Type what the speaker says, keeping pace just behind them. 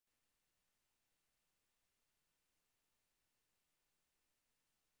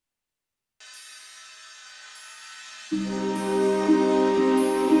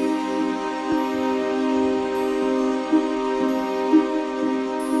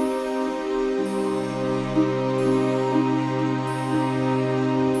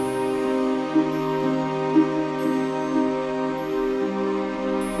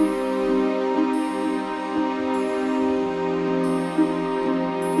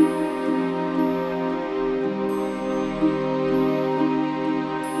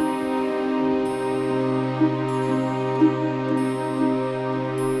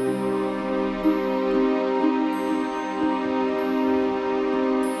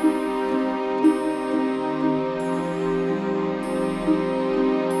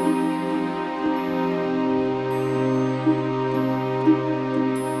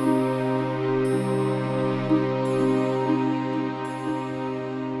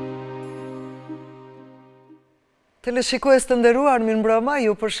Teleshikues të nderuar, mirëmbrëma,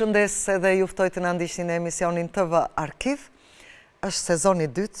 ju përshëndes edhe ju ftoj të na ndiqni në emisionin TV Arkiv. Është sezoni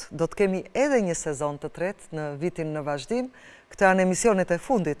 2, do të kemi edhe një sezon të tretë në vitin në vazhdim. Këto janë emisionet e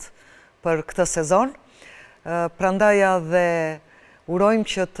fundit për këtë sezon. Prandaj dhe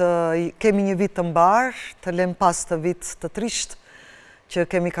urojmë që të kemi një vit të mbar, të lëm pas të vit të trisht që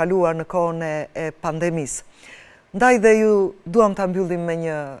kemi kaluar në kohën e pandemisë. Ndaj dhe ju duam ta mbyllim me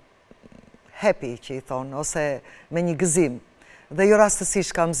një happy, që i thonë, ose me një gëzim. Dhe jo rastësisht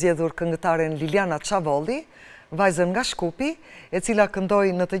kam zgjedhur këngëtaren Liliana Çoçoli, vajzën nga Shkupi, e cila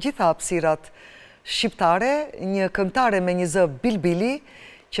këndoi në të gjitha hapësirat shqiptare, një këngëtare me një zë bilbili,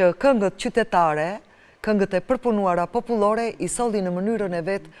 që këngët qytetare, këngët e përpunuara popullore i solli në mënyrën e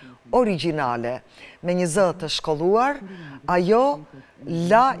vet origjinale. Me një zë të shkolluar, ajo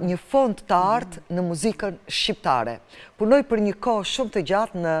la një fond të artë në muzikën shqiptare. Punoj për një kohë shumë të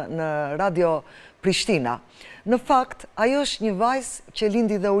gjatë në Radio Prishtina. Në fakt, ajo është një vajzë që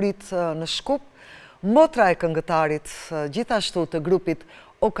lindi dhe u rit në Shkup, motra e këngëtarit gjithashtu të grupit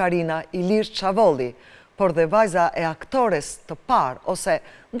Okarina Ilir Çoçoli, por dhe vajza e aktores të parë, ose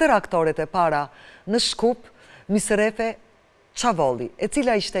ndër aktoret e para në Shkup, Misrefe Çoçoli, e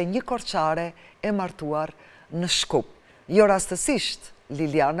cila ishte një korçare e martuar në Shkup. Jo rastësisht,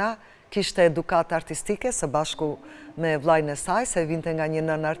 Liliana kishte edukat artistike së bashku me vllajën e saj, se vinte nga një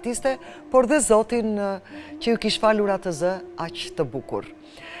nën artiste, por dhe Zotin që ju kish falur atë zë aq të bukur.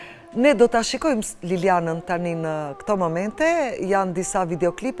 Ne do ta shikojmë Lilianën tani në këto momente, janë disa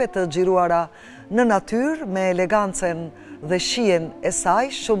videoklipe të xhiruara në natyrë me elegancën dhe shijen e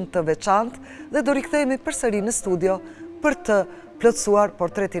saj, shumë të veçantë, dhe do rikthehemi përsëri në studio për të plotësuar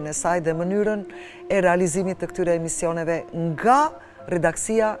portretin e saj dhe mënyrën e realizimit të këtyre emisioneve nga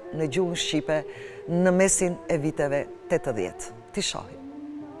redaksia në gjuhën shqipe në mesin e viteve 80. Ti shohim.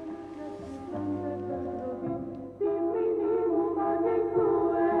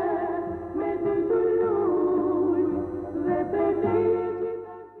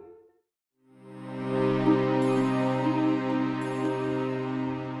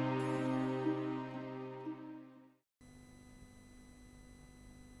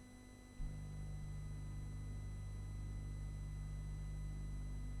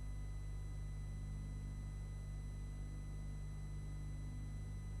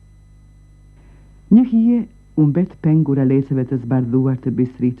 Një hije u mbet pengur aleseve të zbardhuar të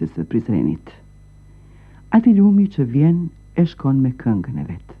bistritës së Prizrenit. Ati lumi që vjen e shkon me këngën e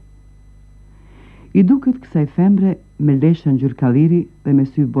vet. I duket kësaj femre me leshën gjyrkalliri dhe me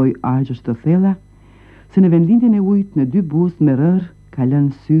sy boj argjësh të thella, se në vendlindjen e ujit në dy buzë me rër ka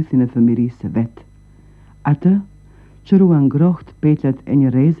lënë sythin e fëmirisë së vet. Atë që ruan ngroht petlet e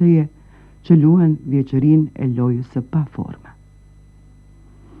një rezeje që luan vjeqërinë e lojës së pa forma.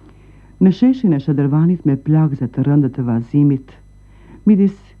 Në sheshin e Shëdërvanit me plagëza të rënda të vazimit,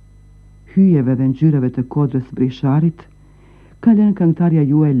 midis hyjeve dhe ngjyrave të kodrës brisharit, ka lënë këngëtarja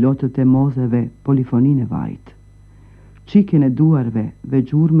juaj lotët e mozeve polifoninë e vajit. Çikjen e duarve dhe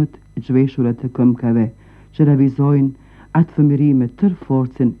gjurmët zhveshura të këmbëve që ravizojnë atë fëmijëri me tër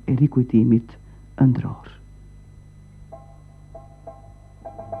forcën e rikujtimit ëndror.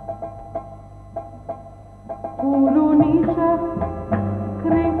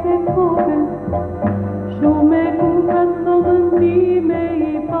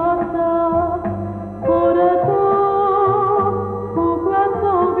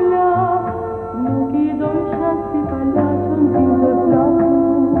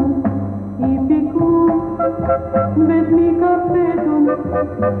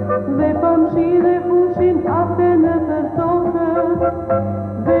 Dhe pamshi dhe fushin afe në tërtoke,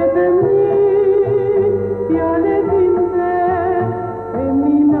 vetëm një fjale vinte, e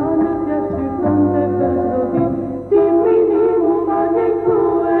mina në tja shqyton të përshdotit, ti mini mu ma ke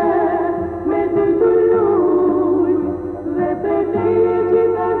këtue, me ty të luj,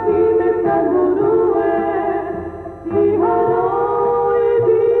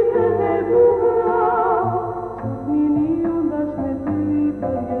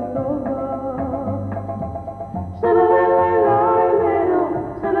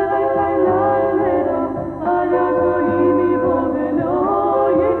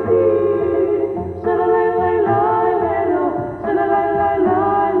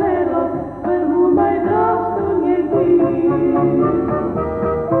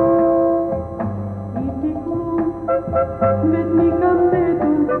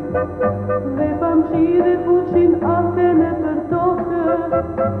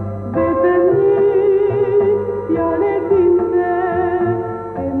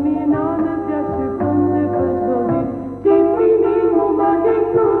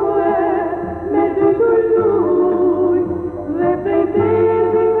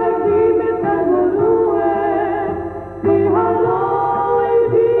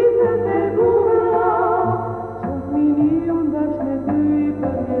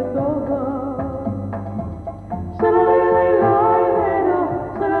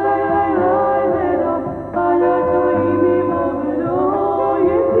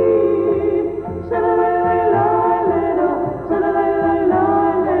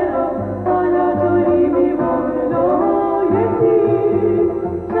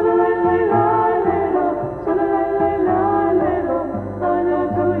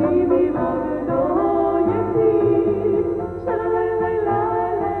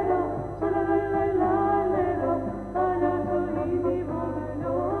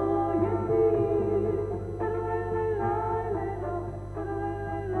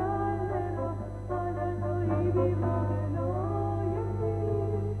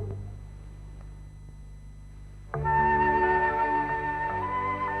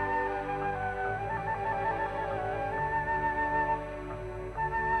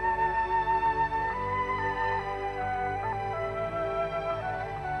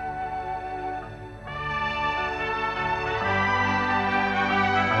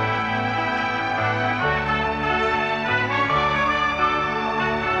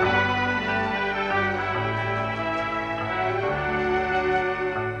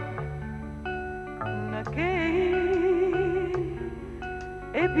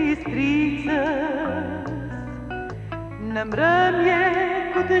 Bistricës, në mbrëmje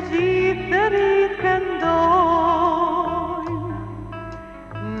ku të gjithë të rritë këndojnë,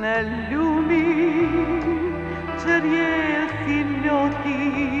 në lumi që rjelë si loti,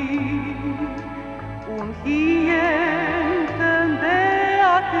 unë hijen të nde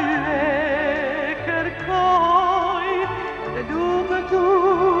aty e kërkoj, të lumë tu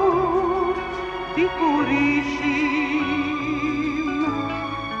dikur ishim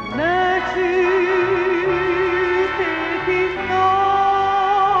në qytetin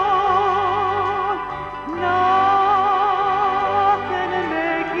ton, natën me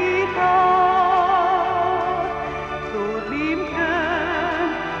gitar, turrim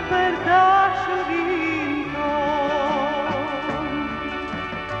kënd për dashurin ton.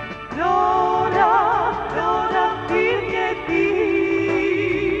 Flora, flora, pirjeti,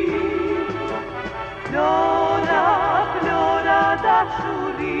 flora, flora,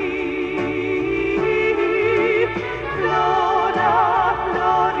 dashuri, flora,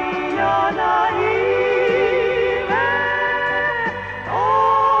 floriana ime, o,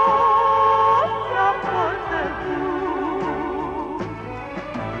 sa fortë tu.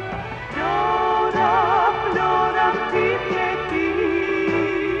 Flora, flora, pirjeti,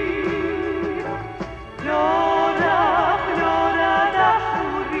 flora, flora,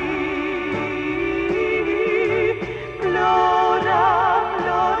 dashuri, flora,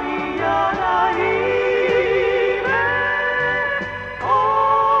 floriana ime, o,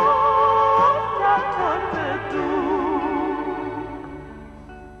 sa fortë tu.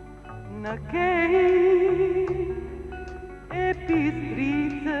 Në kej e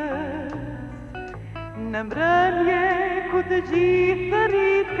Bistricës, në mbrëmje ku të gjithë të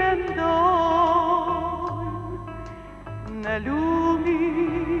rritë këndojnë, në lumi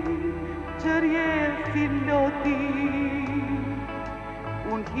që rjelë si loti,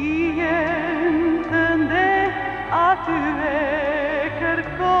 unë hijen të nde aty e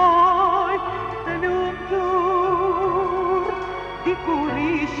kërkoj, të lumtur dikur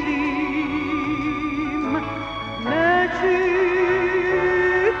ishim në qytetin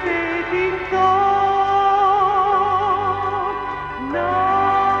ton,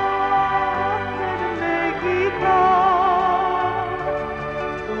 natën me gitar,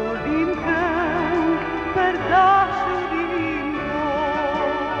 turrim kënd për dashurin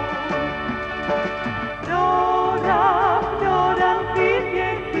ton. Flora, flora,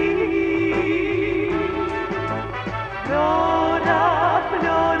 pirjeti, flora,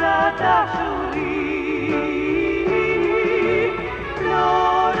 flora, dashuri,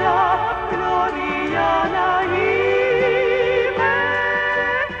 flora, floriana ime,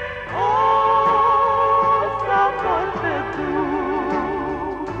 o, sa fortë tu.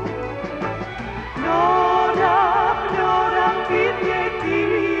 Flora, flora, pirjeti,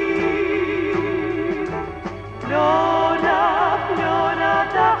 flora, flora,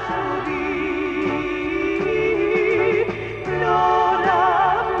 dashuri, flora,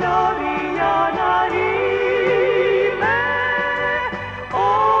 floriana ime, o,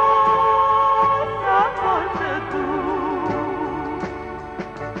 sa fortë tu.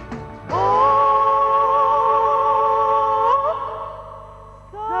 O,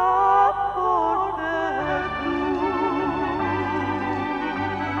 sa fortë tu.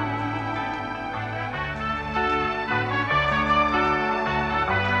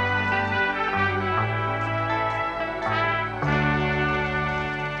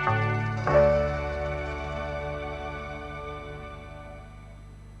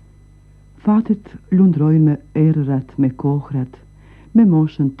 Fatet lundrojnë me erërat, me kohrat, me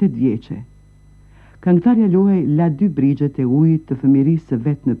moshën 8 vjeqe. Këngëtarja luaj la 2 brigjet e ujit të fëmirisë së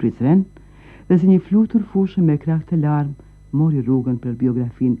vetë në Prizren dhe si një flutur fushë me krah të larmë mori rrugën për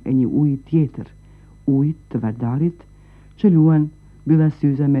biografin e një ujit tjetër, ujit të Vardarit, që luan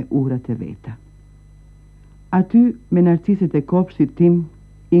byllasyza me urat e veta. Aty, me narcisit e kopshtit tim,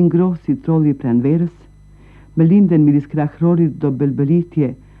 i ngrohë si trolli i pranverës, me linden midis krahrorit do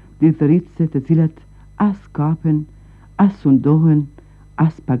belbelitje ditëritse të cilat as kapen, as sundohen,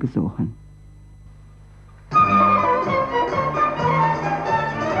 as pagëzohen.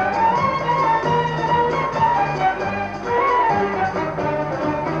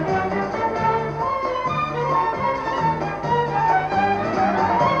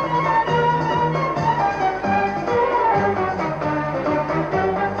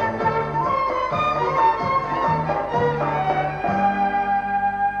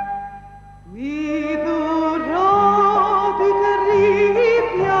 Mi durò di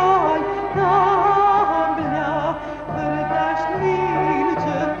terribia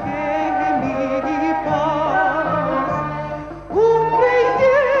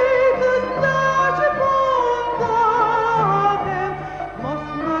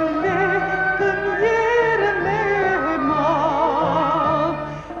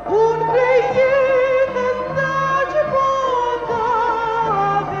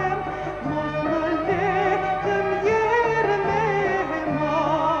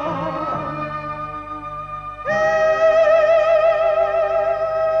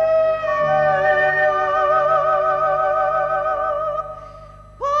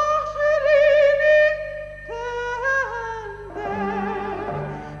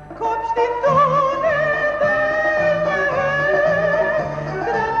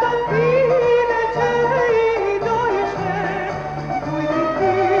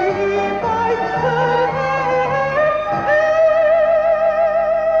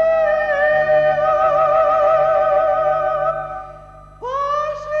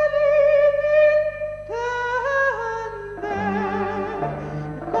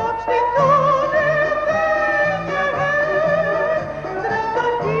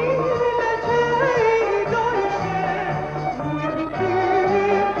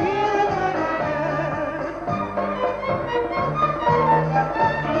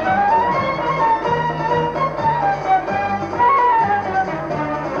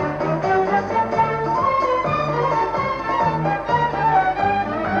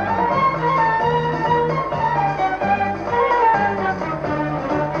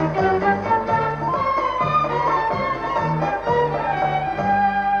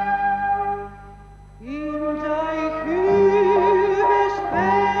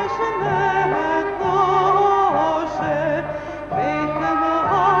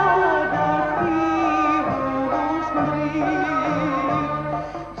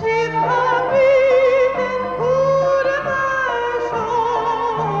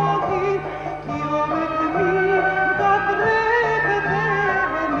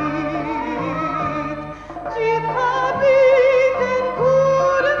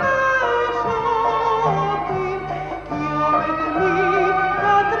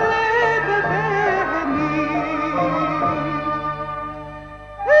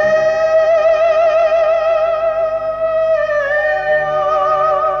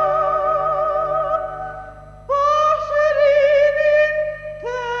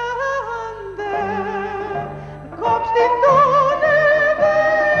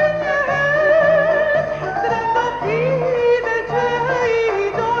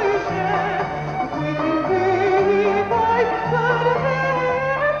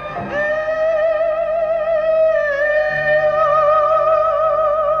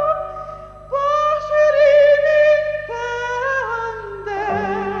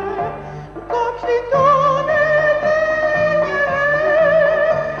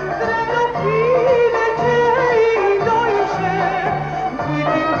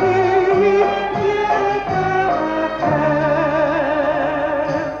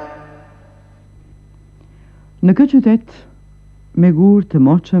Në këtë qytet, me gur të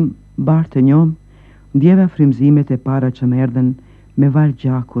moqëm, bar të njom, ndjeva frymëzimet e para që më erdhen me val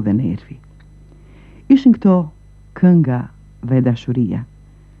gjaku dhe nervi. Ishin këto kënga dhe dashuria,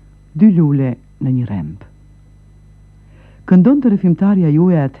 dy lule në një remb. Këndon të rëfimtarja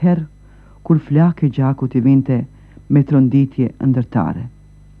juaj atëherë kur flake gjaku t'i vinte me tronditje ndërtare.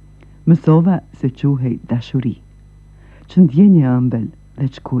 Mësova se quhej dashuri, që ndjenje ëmbël dhe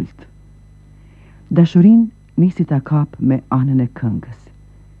çkult. Dashurin nisi ta kap me anën e këngës,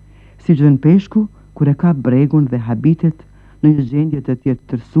 si gjën peshku kur e kap bregun dhe habitet në një gjendje të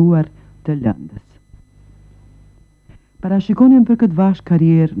tërsuar të lëndës. Parashikonin për këtë vash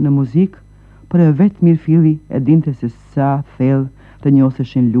karrierë në muzikë, por e vetë Mirfilli e dinte se sa thellë të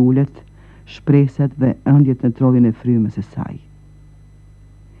njoseshin lulet, shpresat dhe ëndjet në trollin e frymës së saj.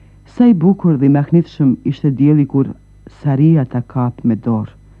 Sa i bukur dhe i mahnitshëm ishte dielli kur Saria ta kap me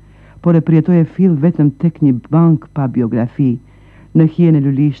dorë, por e përjetoje fill vetëm tek një bank pa biografi, në hijen e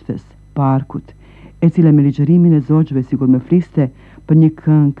lulishtes, parkut, e cila me ligjërimin e zogjve sikur më fliste për një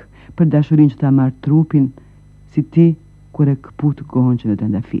këngë, për dashurinë që ta marr trupin, si ti kur e këput gonxhën e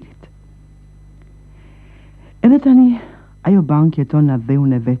trendafilit. Edhe tani, ajo bank jeton në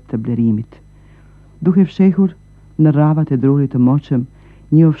dheun e vetë të blerimit, duke fshehur në rravat e drurit të moqëm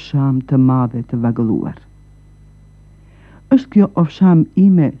një ofsham të madhe të vagëlluar. Është kjo ofsham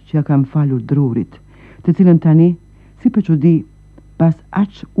ime që ja kam falur drurit, të cilën tani, si për çudi, pas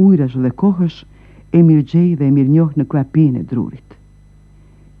aq ujrash dhe kohësh, e mirëgjej dhe e mirënjoh në klapin e drurit.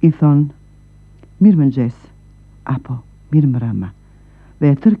 I thonë, mirë mëngjes, apo mirë mbrëma,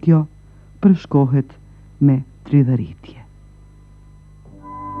 dhe e tërë kjo përshkohet me tridhëritje.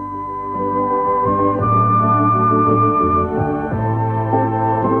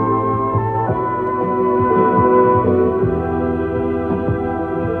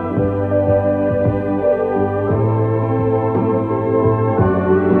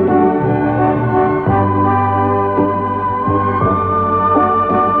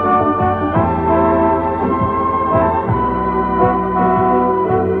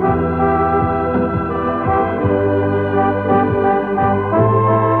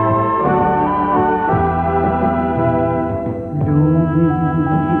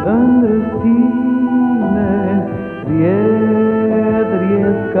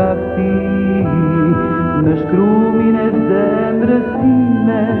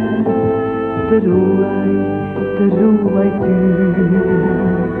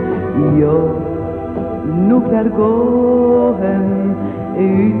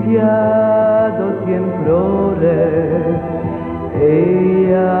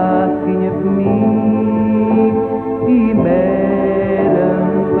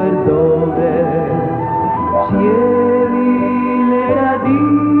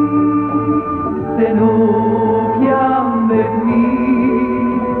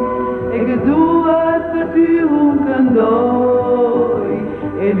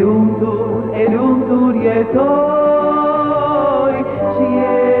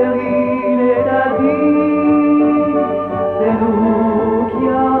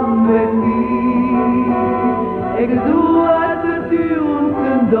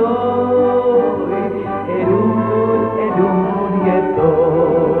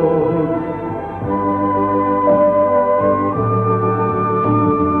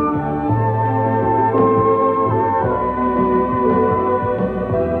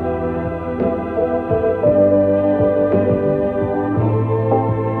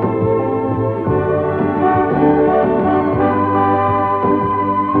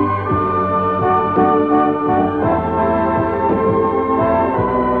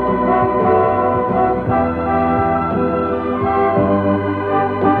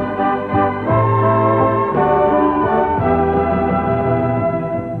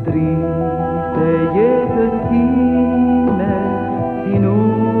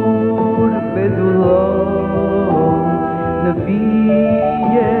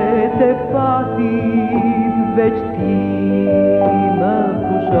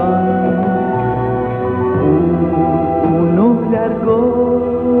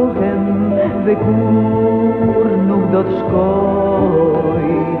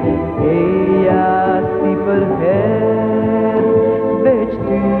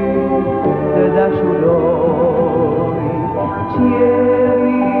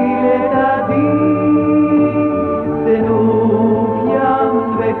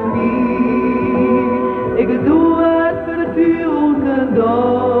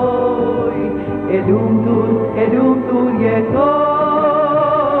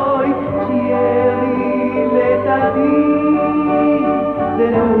 Se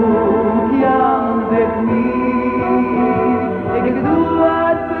nuk jam vetëm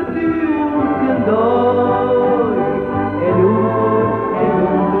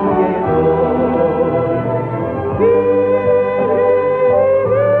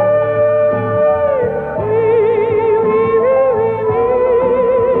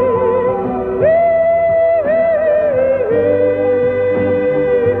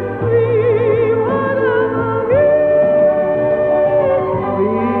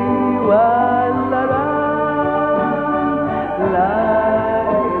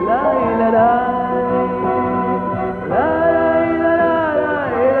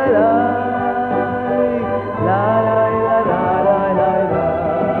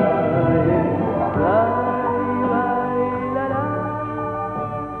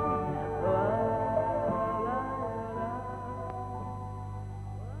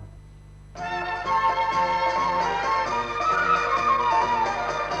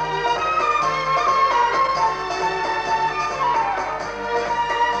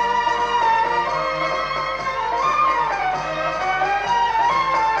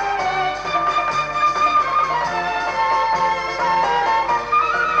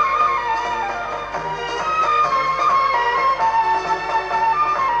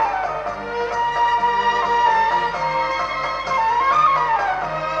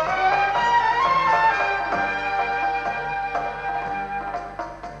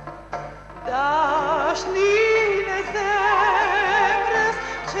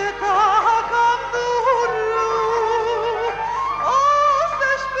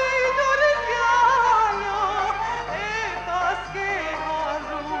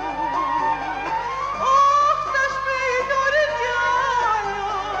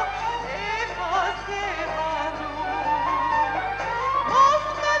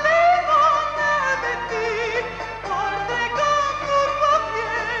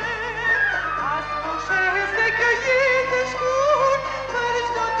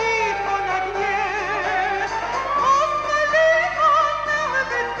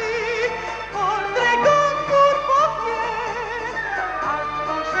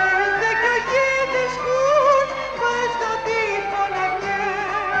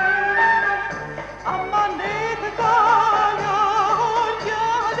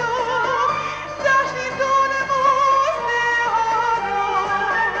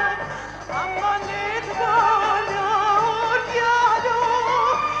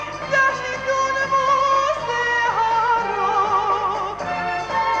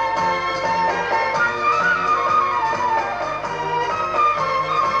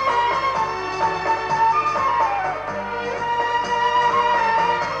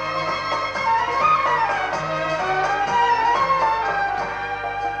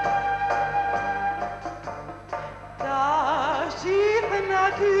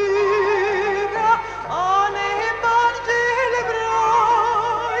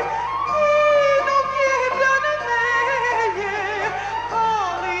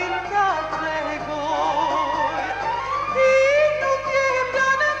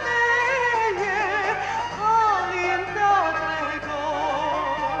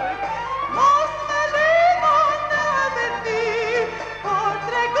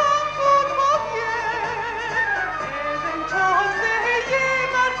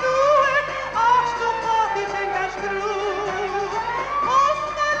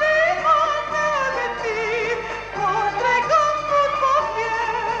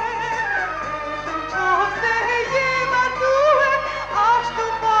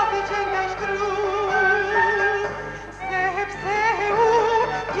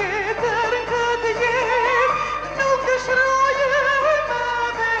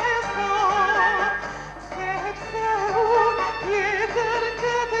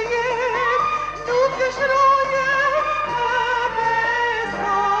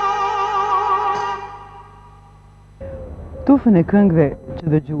Stufën e këngëve që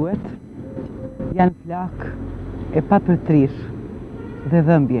dëgjuhet janë flak e papërtrir dhe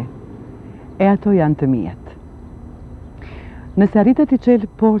dhëmbje, e ato janë të mijat. Nëse arritet i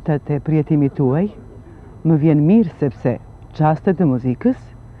qelë portat e përjetimit tuaj, më vjen mirë sepse çastet e muzikës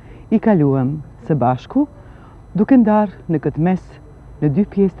i kaluam së bashku, duke ndarë në këtë mes në dy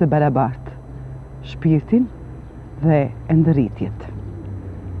pjesë të barabartë, shpirtin dhe ndërritjet.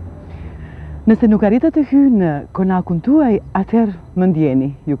 Nëse nuk arritet të hyjë në konakun tuaj, atëherë më ndjeni,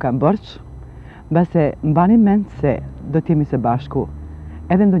 ju kam borxh, mbase mbani mend se do t'jemi së bashku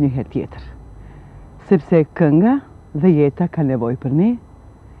edhe ndonjëherë tjetër. Sepse kënga dhe jeta ka nevojë për ne,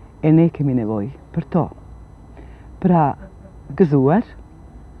 e ne kemi nevojë për to. Pra, gëzuar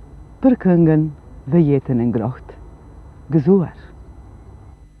për këngën dhe jetën e ngrohtë. Gëzuar.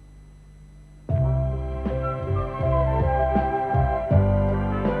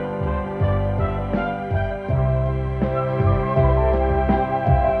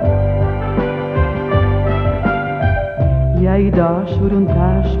 Ja i dashurun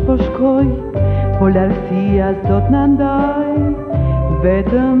tash po shkoj, po lartësia s'do t'na ndaj,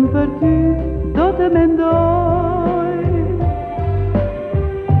 vetëm për ty do të mendoj.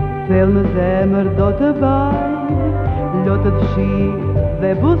 Thellë në zemër do të baj, lotët shi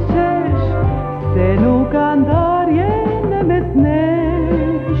dhe buzëqesh, se nuk ka ndarje në mes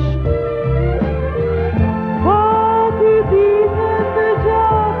nesh. Po ty ditën të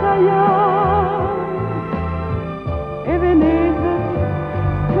gjata janë, edhe netët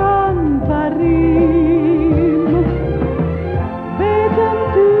s'kanë parim, vetëm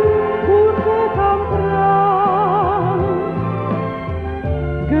ty kur të kam pranë.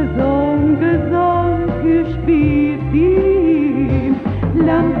 Gëzon, gëzon ky shpirtim,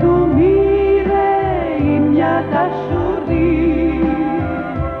 lam të mire imja dashuri,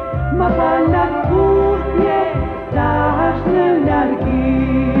 ma falat putje tash në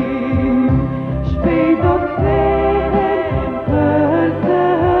largim, shpejt do kthehem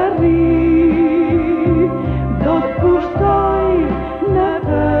përsëri, do t'kushtoj në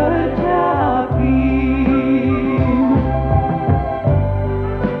përqafim.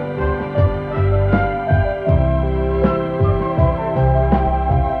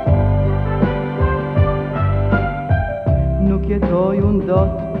 Nuk jetoj unë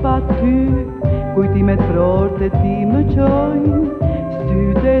dot pa ty, kujtimet prorët e ti më qojnë,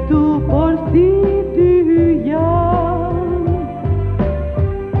 sytë e tu por si ty janë.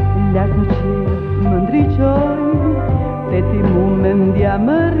 Lartë në qelë më ndriqojnë, te ti mu me ndja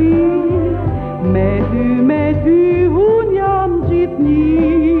më ri, me ty unë jam gjithni.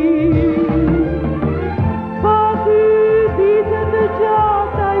 Pa ty ditët të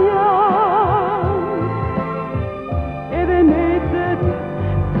gjata janë, edhe netët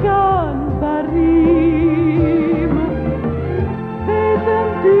s'kanë parim, vetëm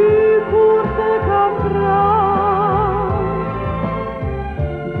ty kur të kam pranë.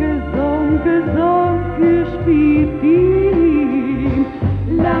 Gëzon, gëzon ky shpirtim,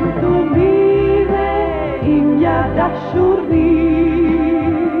 lam të mire imja dashuri,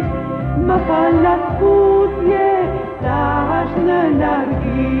 ma falat putje tash në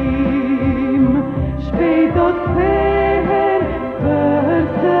largim, shpejt do t'kthehem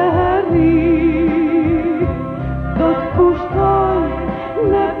përsëri, do t'kushtoj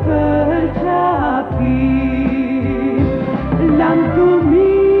në përqafim. Lam të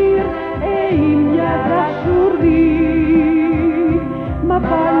mirë e imja dashuri, ma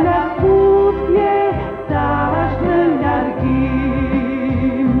falat putje tash në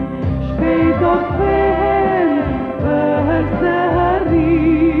largim, shpejt do t'kthehem përsëri,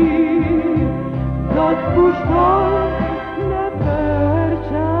 do t'kushtoj në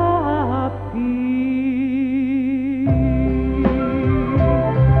përqafim.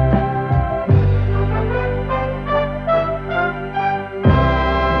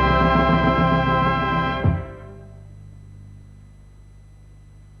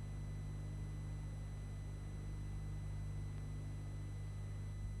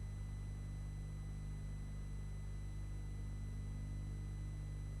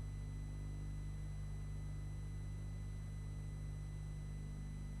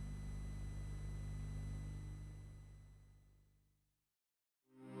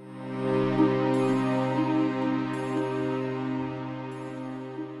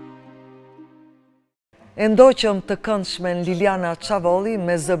 E ndoqëm të këndshmen Liliana Çoçoli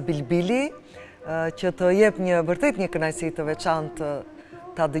me zë Bilbili, që të jep vërtet një kënaqësi të veçantë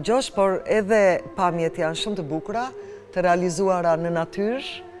ta dëgjosh, por edhe pamjet janë shumë të bukura, të realizuara në natyrë,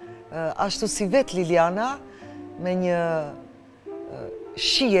 ashtu si vet Liliana, me një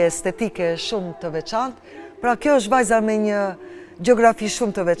shije estetike shumë të veçantë, Pra kjo është vajza me një gjeografi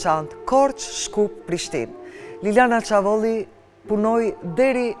shumë të veçantë, Korçë, Shkup, Prishtinë. Liliana Çavolli punoi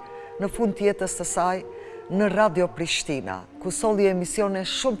deri në fund të jetës së saj në Radio Prishtina, ku solli emisione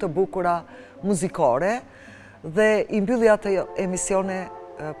shumë të bukura muzikore dhe i mbylli atë emisione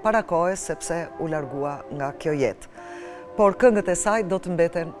para kohës sepse u largua nga kjo jetë. Por këngët e saj do të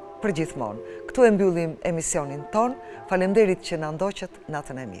mbeten përgjithmonë. Këtu e mbyllim emisionin ton. Faleminderit që na ndoqët,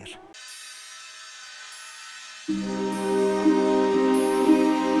 natën e mirë.